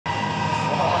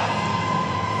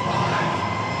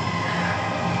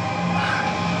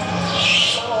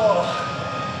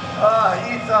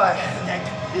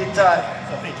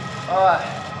Alright.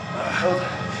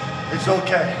 It's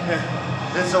okay.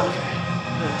 It's okay.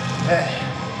 Hey.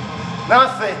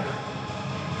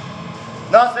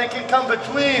 Nothing can come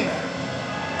between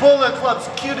Bullet Club's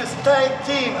cutest tag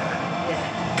team.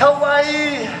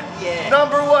 Kawaii.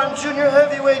 #1 junior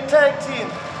heavyweight tag team.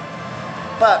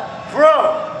 But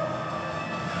bro,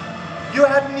 you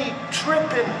had me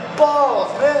tripping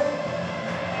balls, man.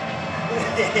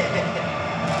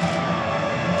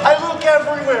 I look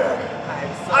everywhere.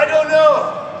 I don't know.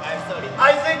 I'm sorry.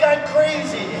 I think I'm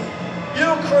crazy.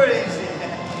 You crazy.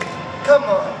 Come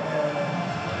on, man.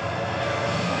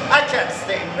 I can't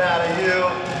stay mad at you.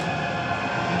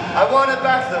 I want it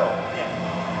back though.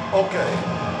 Yeah. Okay.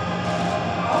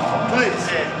 Please.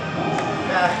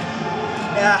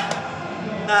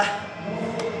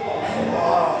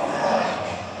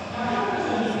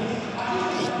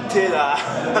痛えな。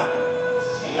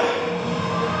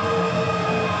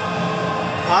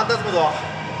ファンタズモと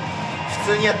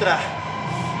普通にやったら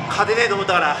勝てねえと思っ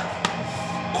たから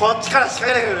こっちから仕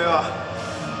掛けてくるよ。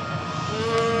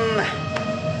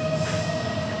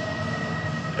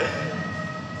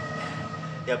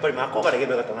やっぱり真っ向からいけ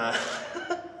ばよかったな。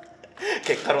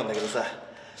結果論だけどさ。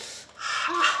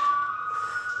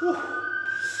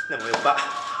でもやっぱ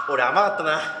俺甘かった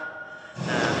な。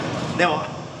でも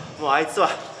もうあいつは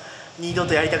二度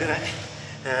とやりたくない。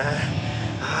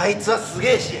あいつはす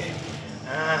げえし、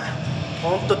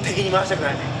ほんと敵に回したく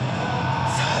ない。さ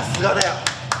すがだよ。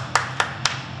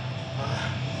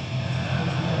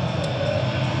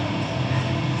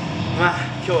まあ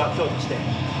今日は今日として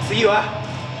次は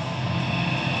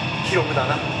ヒロムだ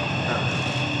な。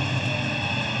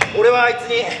俺はあいつ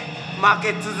に負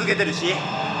け続けてるし、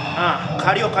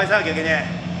借りを返さなきゃいけね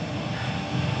え。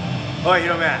おいヒ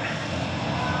ロム、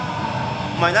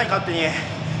お前何勝手に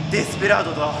デスペラー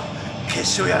ドと決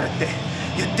勝やるって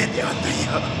言ってんだよ、本当に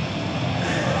よ。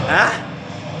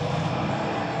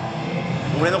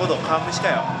俺のことを顔無視か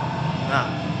よ。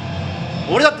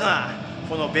俺だってな、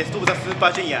このベスト・オブ・ザ・スーパ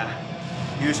ージュニア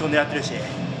優勝狙ってるし、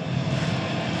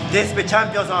デスペチャ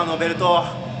ンピオン様のベルトを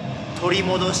取り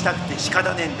戻したくて仕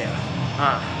方ねえんだよ。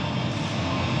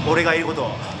俺がいること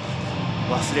を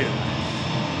忘れるな。